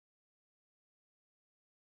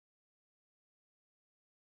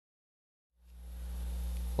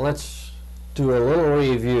let's do a little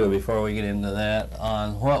review before we get into that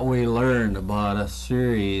on what we learned about a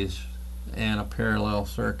series and a parallel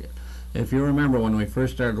circuit. If you remember, when we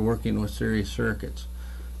first started working with series circuits,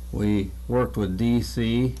 we worked with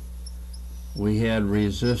DC. We had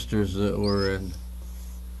resistors that were in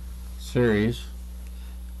series,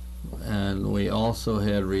 and we also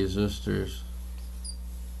had resistors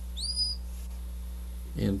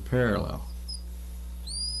in parallel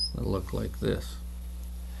that look like this.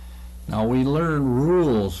 Now we learned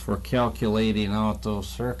rules for calculating out those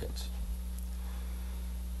circuits.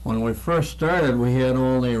 When we first started, we had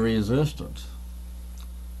only resistance.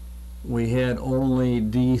 We had only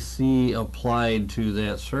DC applied to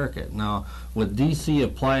that circuit. Now, with DC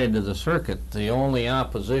applied to the circuit, the only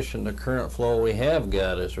opposition to current flow we have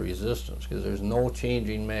got is resistance, because there's no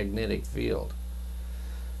changing magnetic field.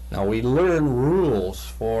 Now, we learned rules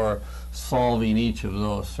for solving each of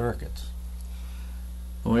those circuits.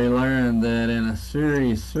 We learned that in a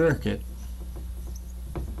series circuit,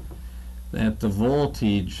 that the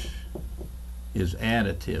voltage is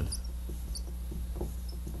additive.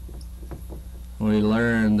 We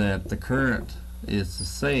learned that the current is the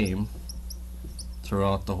same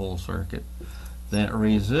throughout the whole circuit, that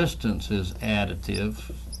resistance is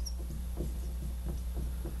additive,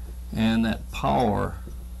 and that power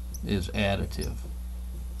is additive.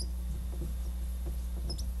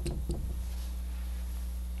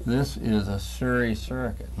 This is a series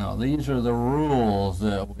circuit. Now, these are the rules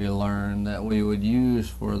that we learned that we would use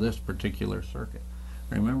for this particular circuit.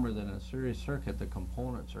 Remember that in a series circuit, the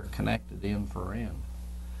components are connected in for in.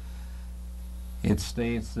 It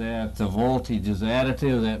states that the voltage is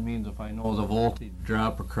additive. That means if I know the voltage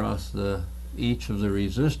drop across each of the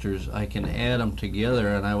resistors, I can add them together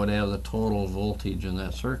and I would have the total voltage in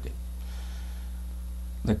that circuit.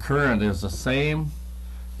 The current is the same.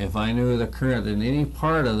 If I knew the current in any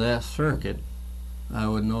part of that circuit, I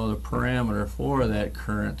would know the parameter for that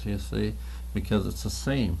current, you see, because it's the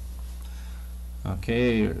same.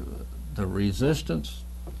 Okay, the resistance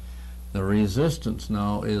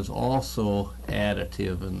now is also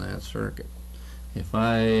additive in that circuit. If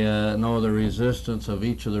I know the resistance of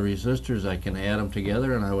each of the resistors, I can add them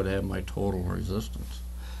together and I would have my total resistance.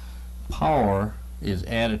 Power is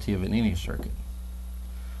additive in any circuit,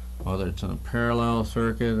 whether it's in a parallel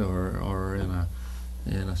circuit or in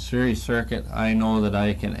a series circuit. I know that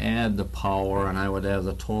I can add the power and I would have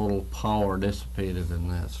the total power dissipated in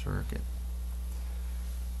that circuit.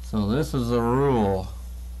 So this is a rule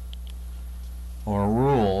or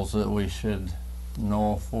rules that we should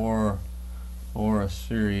know for a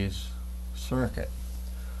series circuit.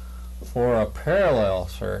 For a parallel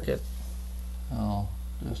circuit, I'll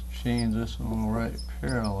just change this and we'll write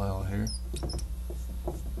parallel here.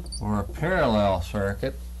 For a parallel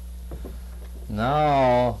circuit,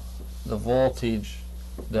 now the voltage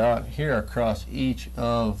down here across each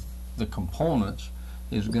of the components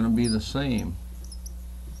is going to be the same.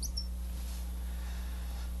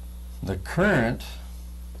 The current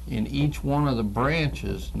in each one of the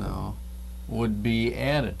branches now would be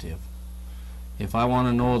additive. If I want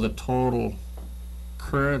to know the total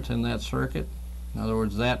current in that circuit, in other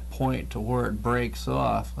words, that point to where it breaks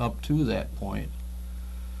off up to that point,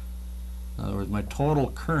 in other words, my total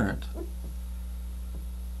current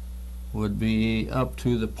would be up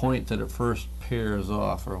to the point that it first pairs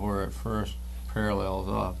off, or where it first parallels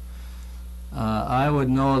off. I would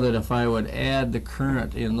know that if I would add the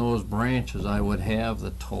current in those branches, I would have the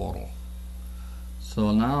total.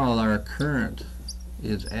 So now our current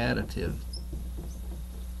is additive.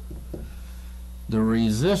 The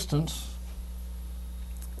resistance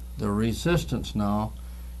now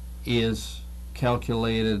is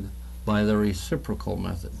calculated by the reciprocal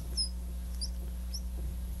method.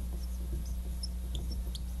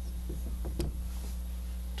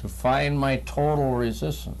 To find my total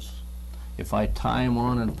resistance, if I time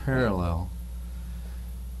on in parallel,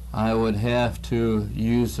 I would have to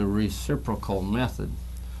use the reciprocal method,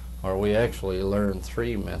 or we actually learned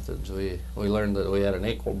three methods. We learned that we had an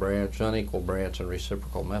equal branch, unequal branch, and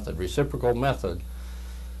reciprocal method. Reciprocal method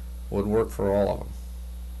would work for all of them,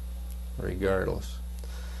 regardless.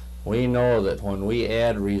 We know that when we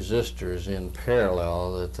add resistors in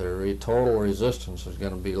parallel, that the total resistance is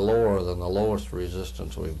going to be lower than the lowest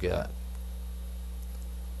resistance we've got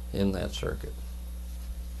in that circuit.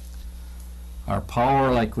 Our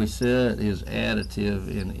power, like we said, is additive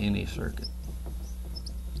in any circuit.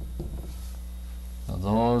 Now,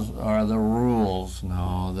 those are the rules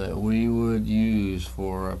now that we would use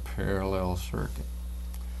for a parallel circuit.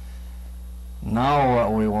 Now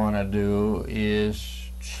what we want to do is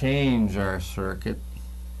change our circuit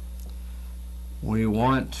we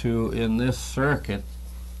want to, in this circuit,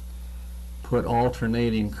 put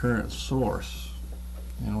alternating current source.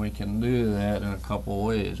 And we can do that in a couple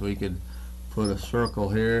ways. We could put a circle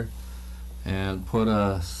here and put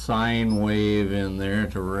a sine wave in there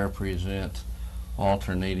to represent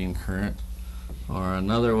alternating current. Or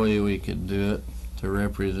another way we could do it to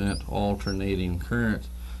represent alternating current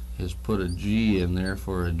is put a G in there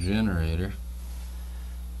for a generator.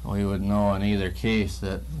 We would know in either case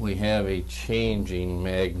that we have a changing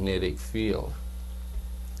magnetic field.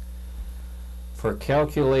 For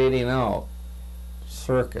calculating out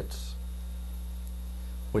circuits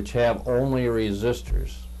which have only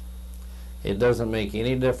resistors, it doesn't make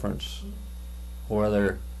any difference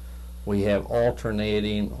whether we have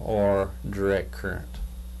alternating or direct current.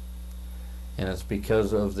 And it's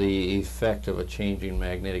because of the effect of a changing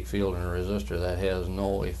magnetic field in a resistor that has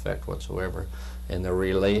no effect whatsoever in the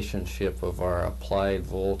relationship of our applied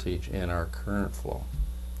voltage and our current flow.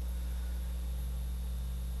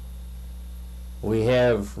 We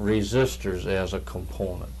have resistors as a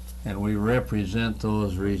component, and we represent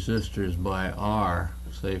those resistors by R.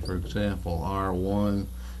 Say, for example, R1,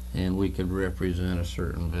 and we could represent a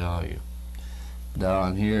certain value.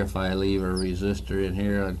 Down here, if I leave a resistor in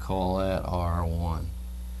here, I'd call that R1.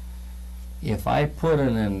 If I put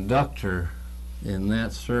an inductor in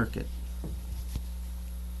that circuit,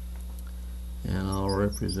 and I'll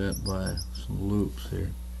represent by some loops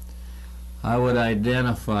here, I would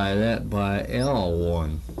identify that by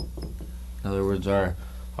L1. In other words, our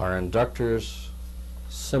inductor's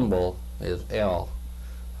symbol is L.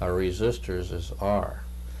 Our resistors is R.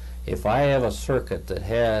 If I have a circuit that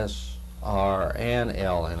has R and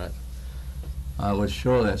L in it, I would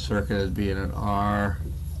show that circuit as being an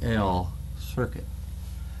RL circuit.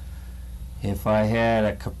 If I had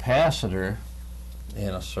a capacitor in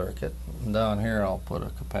a circuit, down here I'll put a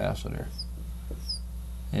capacitor,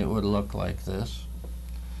 it would look like this.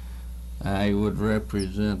 I would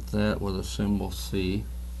represent that with a symbol C.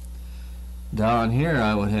 Down here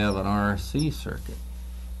I would have an RC circuit.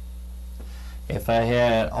 If I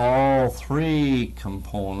had all three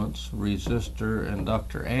components, resistor,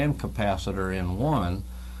 inductor, and capacitor in one,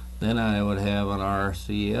 then I would have an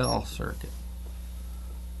RCL circuit.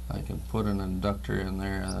 I can put an inductor in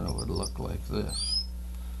there and it would look like this.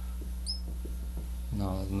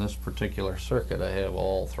 Now, in this particular circuit, I have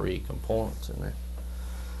all three components in there.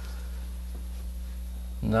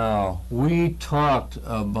 Now, we talked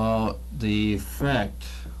about the effect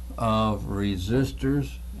of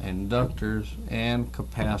resistors, inductors, and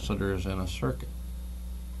capacitors in a circuit,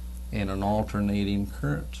 in an alternating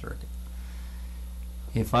current circuit.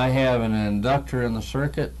 If I have an inductor in the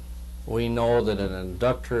circuit, we know that an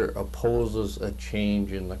inductor opposes a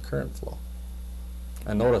change in the current flow.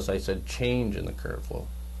 And notice I said change in the current flow.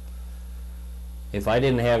 If I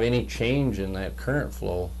didn't have any change in that current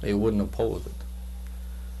flow, it wouldn't oppose it.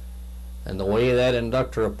 And the way that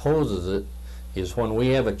inductor opposes it is when we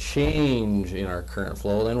have a change in our current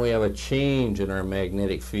flow, then we have a change in our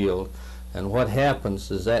magnetic field. And what happens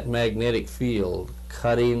is that magnetic field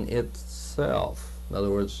cutting itself, in other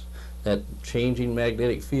words, that changing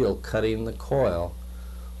magnetic field cutting the coil,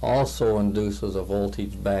 also induces a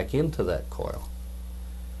voltage back into that coil.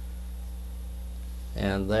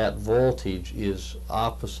 And that voltage is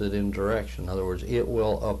opposite in direction. In other words, it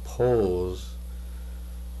will oppose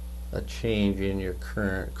a change in your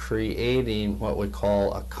current, creating what we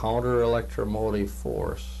call a counter-electromotive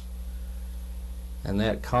force. And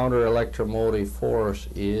that counter-electromotive force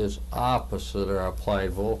is opposite our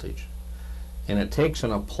applied voltage. And it takes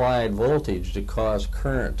an applied voltage to cause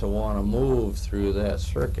current to want to move through that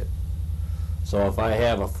circuit. So if I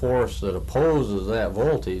have a force that opposes that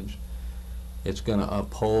voltage, it's going to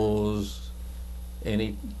oppose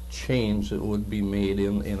any change that would be made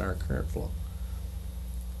in our current flow.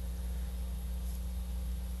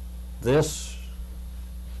 This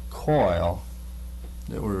coil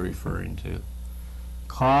that we're referring to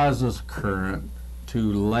causes current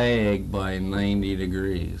to lag by 90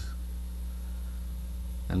 degrees.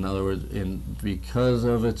 In other words, because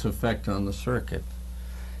of its effect on the circuit,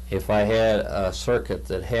 if I had a circuit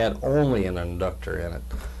that had only an inductor in it,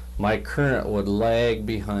 my current would lag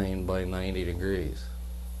behind by 90 degrees.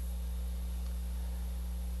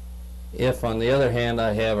 If, on the other hand,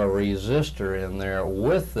 I have a resistor in there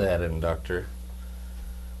with that inductor,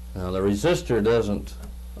 now the resistor doesn't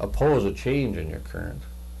oppose a change in your current.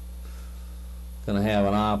 It's going to have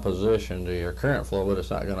an opposition to your current flow, but it's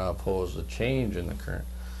not going to oppose the change in the current.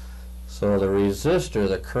 So the resistor,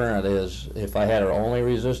 the current is, if I had an only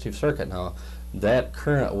resistive circuit now, that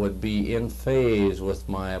current would be in phase with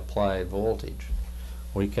my applied voltage.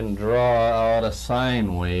 we can draw out a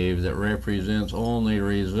sine wave that represents only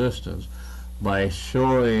resistance by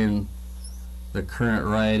showing the current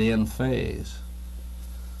right in phase.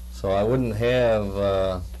 So I wouldn't have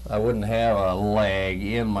a lag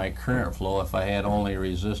in my current flow if I had only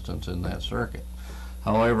resistance in that circuit.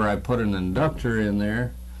 However, I put an inductor in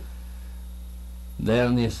there,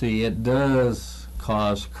 then you see it does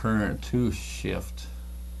cause current to shift.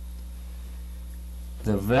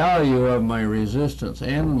 The value of my resistance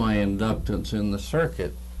and my inductance in the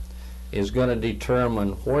circuit is going to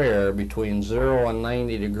determine where between 0 and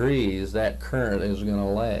 90 degrees that current is going to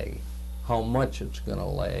lag, how much it's going to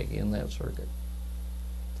lag in that circuit.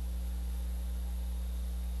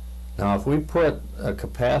 Now if we put a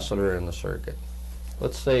capacitor in the circuit,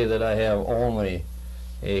 let's say that I have only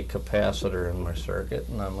a capacitor in my circuit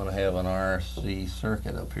and I'm going to have an RC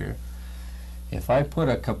circuit up here. If I put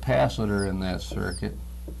a capacitor in that circuit,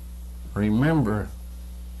 remember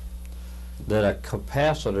that a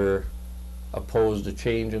capacitor opposed a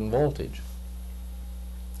change in voltage,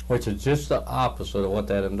 which is just the opposite of what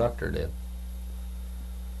that inductor did.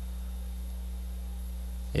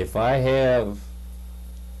 If I have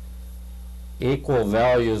equal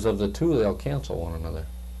values of the two, they'll cancel one another.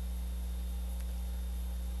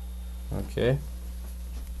 Okay.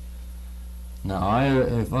 Now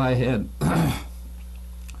if I had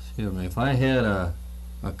excuse me, if I had a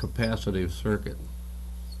capacitive circuit,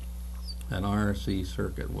 an RC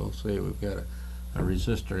circuit, we'll say we've got a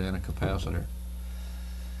resistor and a capacitor.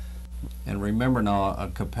 And remember now, a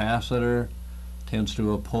capacitor tends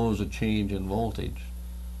to oppose a change in voltage.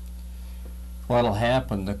 What'll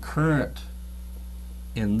happen, the current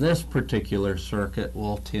in this particular circuit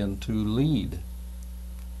will tend to lead.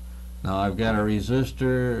 Now I've got a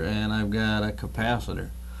resistor and I've got a capacitor,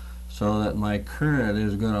 so that my current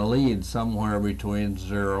is going to lead somewhere between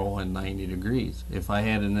 0 and 90 degrees. If I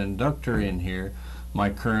had an inductor in here, my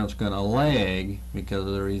current's going to lag because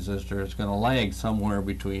of the resistor. It's going to lag somewhere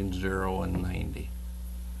between 0 and 90.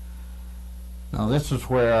 Now this is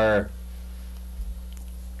where our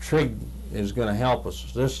trig is going to help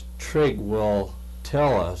us. This trig will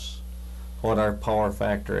tell us what our power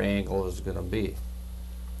factor angle is going to be.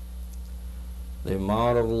 The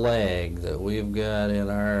amount of lag that we've got in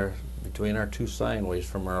between our two sine waves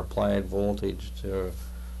from our applied voltage to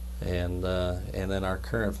and then our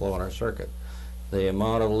current flow in our circuit. The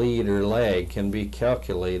amount of lead or lag can be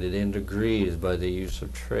calculated in degrees by the use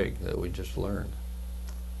of trig that we just learned.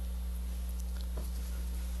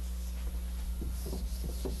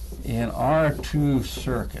 In our two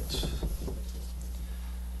circuits,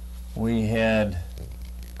 we had,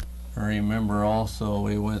 remember also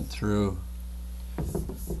we went through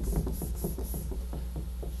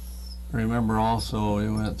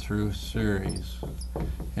series,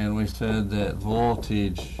 and we said that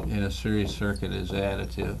voltage in a series circuit is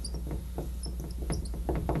additive,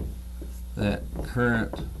 that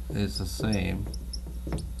current is the same,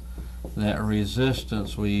 that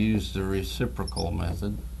resistance we use the reciprocal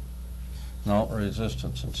method. No,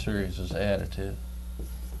 resistance in series is additive,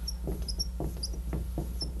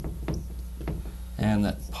 and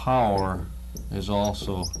that power is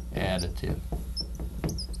also additive.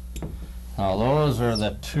 Now those are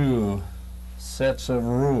the two sets of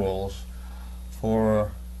rules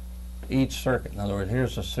for each circuit. In other words,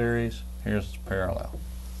 here's the series, here's the parallel.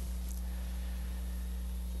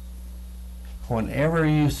 Whenever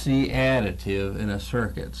you see additive in a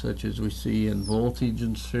circuit, such as we see in voltage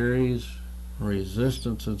in series,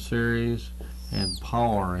 resistance in series, and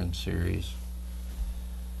power in series,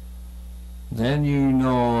 then you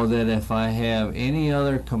know that if I have any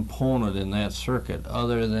other component in that circuit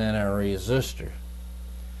other than a resistor,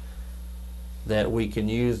 that we can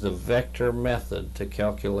use the vector method to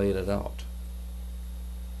calculate it out.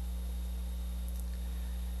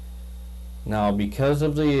 Now, because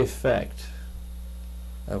of the effect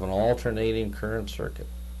of an alternating current circuit,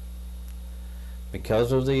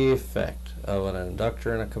 because of the effect of an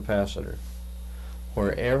inductor and a capacitor,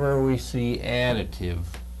 wherever we see additive,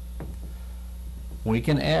 we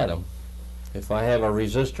can add them. If I have a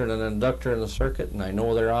resistor and an inductor in the circuit and I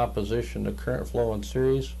know their opposition to current flow in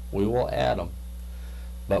series, we will add them.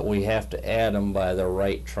 But we have to add them by the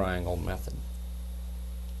right triangle method.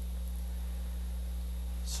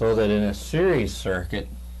 So that in a series circuit,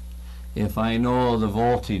 if I know the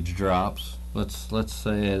voltage drops, let's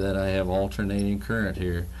say that I have alternating current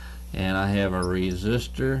here, and I have a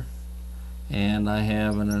resistor and I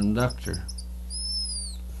have an inductor.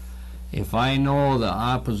 If I know the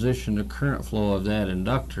opposition to current flow of that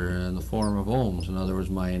inductor in the form of ohms, in other words,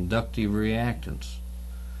 my inductive reactance,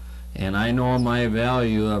 and I know my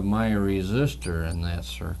value of my resistor in that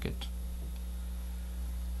circuit,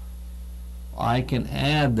 I can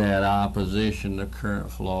add that opposition to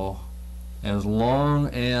current flow as long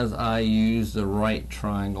as I use the right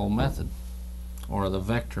triangle method or the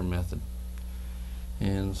vector method.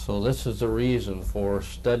 And so this is the reason for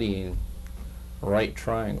studying right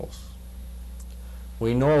triangles.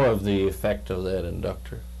 We know of the effect of that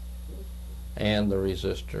inductor and the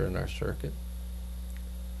resistor in our circuit.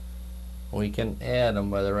 We can add them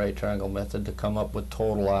by the right triangle method to come up with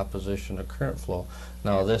total opposition to current flow.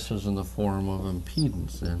 Now this is in the form of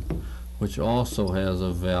impedance then, which also has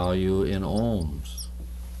a value in ohms.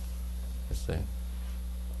 You see?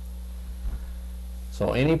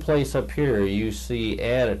 So any place up here you see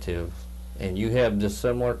additive and you have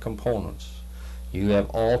dissimilar components, you have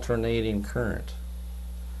alternating current,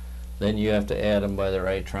 then you have to add them by the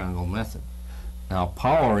right triangle method. Now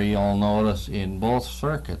power, you'll notice in both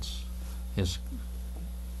circuits is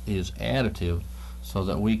additive, so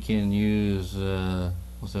that we can use the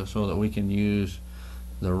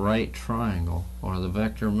right triangle or the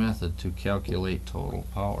vector method to calculate total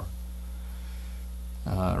power.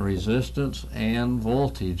 Resistance and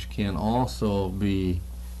voltage can also be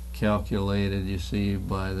calculated, you see,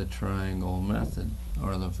 by the triangle method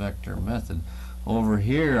or the vector method. Over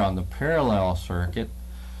here on the parallel circuit,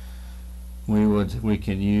 we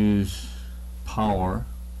can use power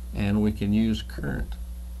and we can use current.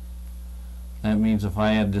 That means if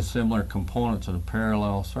I had dissimilar components in a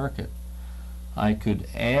parallel circuit, I could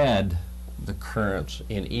add the currents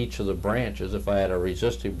in each of the branches. If I had a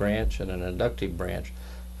resistive branch and an inductive branch,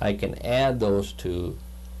 I can add those two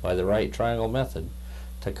by the right triangle method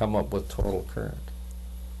to come up with total current.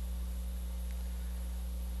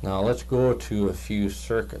 Now let's go to a few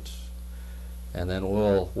circuits and then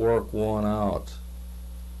we'll work one out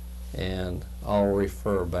and I'll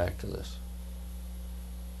refer back to this.